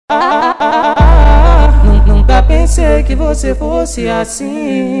Nunca pensei que você fosse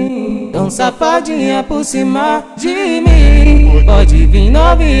assim, tão safadinha por cima de mim. Pode vir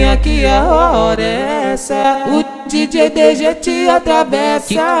novinha que a hora é essa, o DJ DG te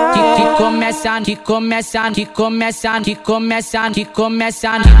atravessa. Que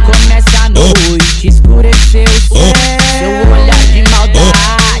começa a noite, escureceu o céu. Seu olhar de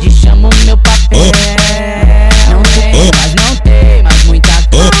maldade chama o meu papel. Não tem mais muita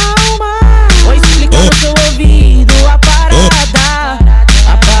calma. Vou explicar no seu ouvido a parada.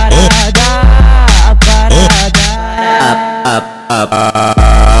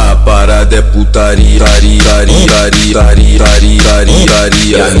 A parada é putaria,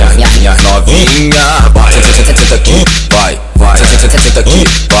 novinha, vai, senta aqui, vai, senta aqui,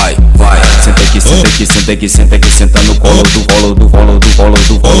 vai. Senta aqui, senta no colo do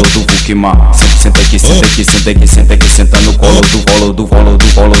Vukima. Senta aqui, senta no colo do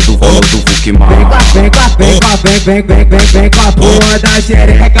Vukima. Vem com a porra da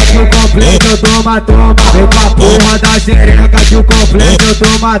xereca que o completo toma. Vem com a porra da xereca que o completo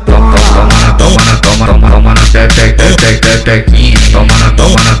toma. Toma na tequinha. Toma na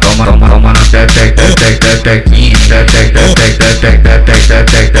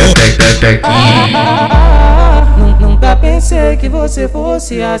Nunca pensei que você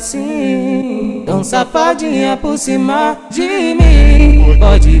fosse assim, tão safadinha por cima de mim.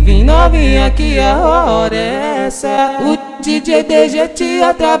 Pode vir novinha que a hora é essa, o DJ DG te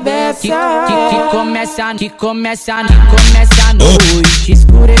atravessa. Que começa a noite,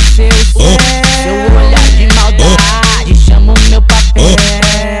 escureceu o céu. Seu olhar de maldade chama o meu papel.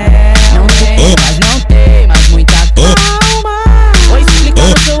 Não tem mais muita calma. Vou explicar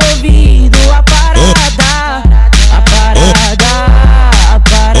no seu ouvido a parada. A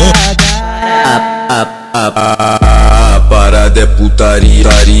parada é putaria,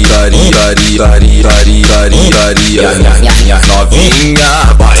 novinha,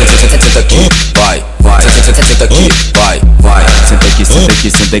 vai, senta aqui, vai, senta aqui, vai. Senta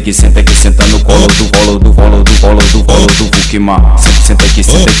aqui, senta no colo do Vukima. Senta aqui,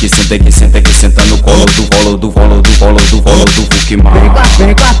 senta no colo do Vukima.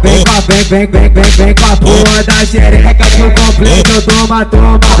 Vem com a porra da xereca que o completo toma.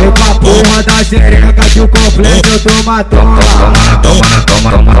 Vem com a porra da xereca que o completo toma. Toma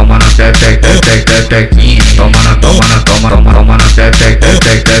na tequinha. Toma na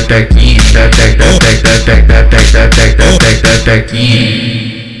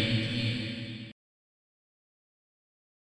tequinha.